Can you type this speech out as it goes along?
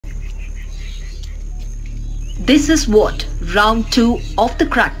This is what round 2 of the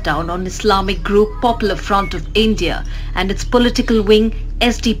crackdown on Islamic group Popular Front of India and its political wing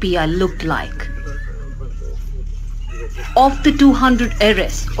SDPI looked like. Of the 200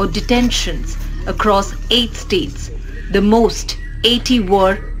 arrests or detentions across 8 states, the most 80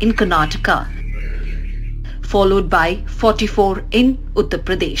 were in Karnataka, followed by 44 in Uttar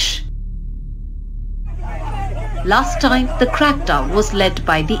Pradesh. Last time the crackdown was led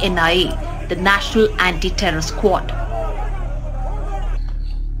by the NIA, the National Anti-Terror Squad.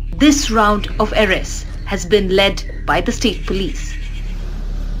 This round of arrests has been led by the state police.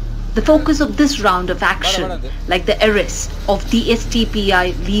 The focus of this round of action, like the arrests of the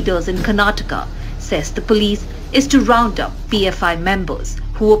SDPI leaders in Karnataka, says the police, is to round up PFI members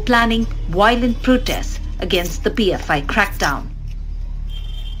who were planning violent protests against the PFI crackdown.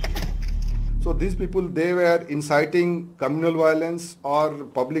 So these people, they were inciting communal violence or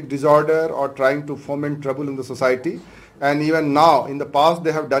public disorder or trying to foment trouble in the society. And even now, in the past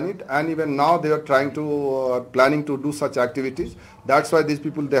they have done it, and even now they are trying to, planning to do such activities. That's why these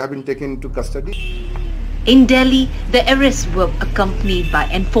people, they have been taken into custody. In Delhi, the arrests were accompanied by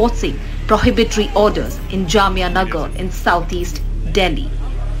enforcing prohibitory orders in Jamia Nagar in southeast Delhi.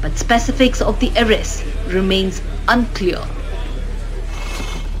 But specifics of the arrests remains unclear.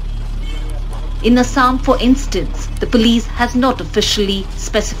 In Assam, for instance, the police has not officially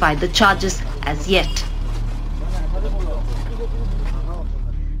specified the charges as yet.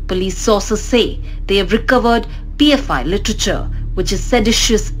 Police sources say they have recovered PFI literature, which is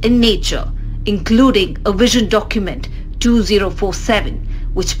seditious in nature, including a vision document 2047,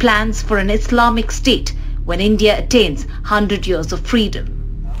 which plans for an Islamic state when India attains 100 years of freedom.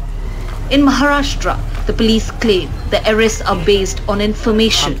 In Maharashtra, the police claim the arrests are based on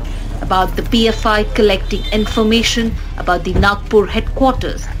information about the PFI collecting information about the Nagpur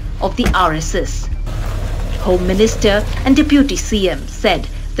headquarters of the RSS. Home Minister and Deputy CM said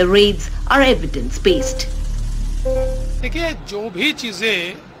the raids are evidence-based. देखिए, जो भी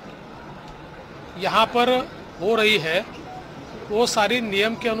चीजें यहाँ पर हो रही है, वो सारी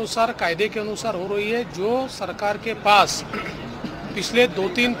नियम के अनुसार, कायदे के अनुसार हो रही है, जो सरकार के पास पिछले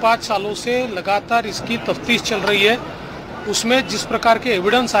 2-3-5 सालों से लगातार इसकी तफ्तीश चल रही है, उसमें जिस प्रकार के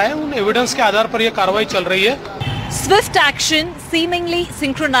एविडेंस आए, उन एविडेंस के आधार पर यह कार्रवाई चल रही है. Swift action, seemingly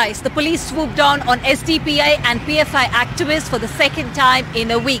synchronized. The police swooped down on SDPI and PFI activists for the second time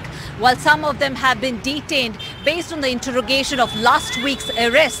in a week. While some of them have been detained based on the interrogation of last week's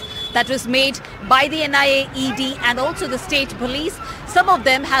arrest that was made by the NIA, ED and also the state police, some of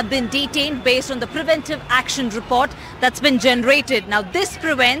them have been detained based on the preventive action report that's been generated. Now this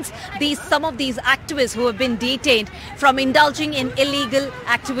prevents some of these activists who have been detained from indulging in illegal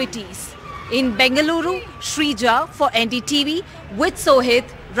activities. In Bengaluru, Shrija for NDTV with Sohit,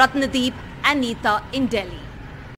 Ratnadeep and Neeta in Delhi.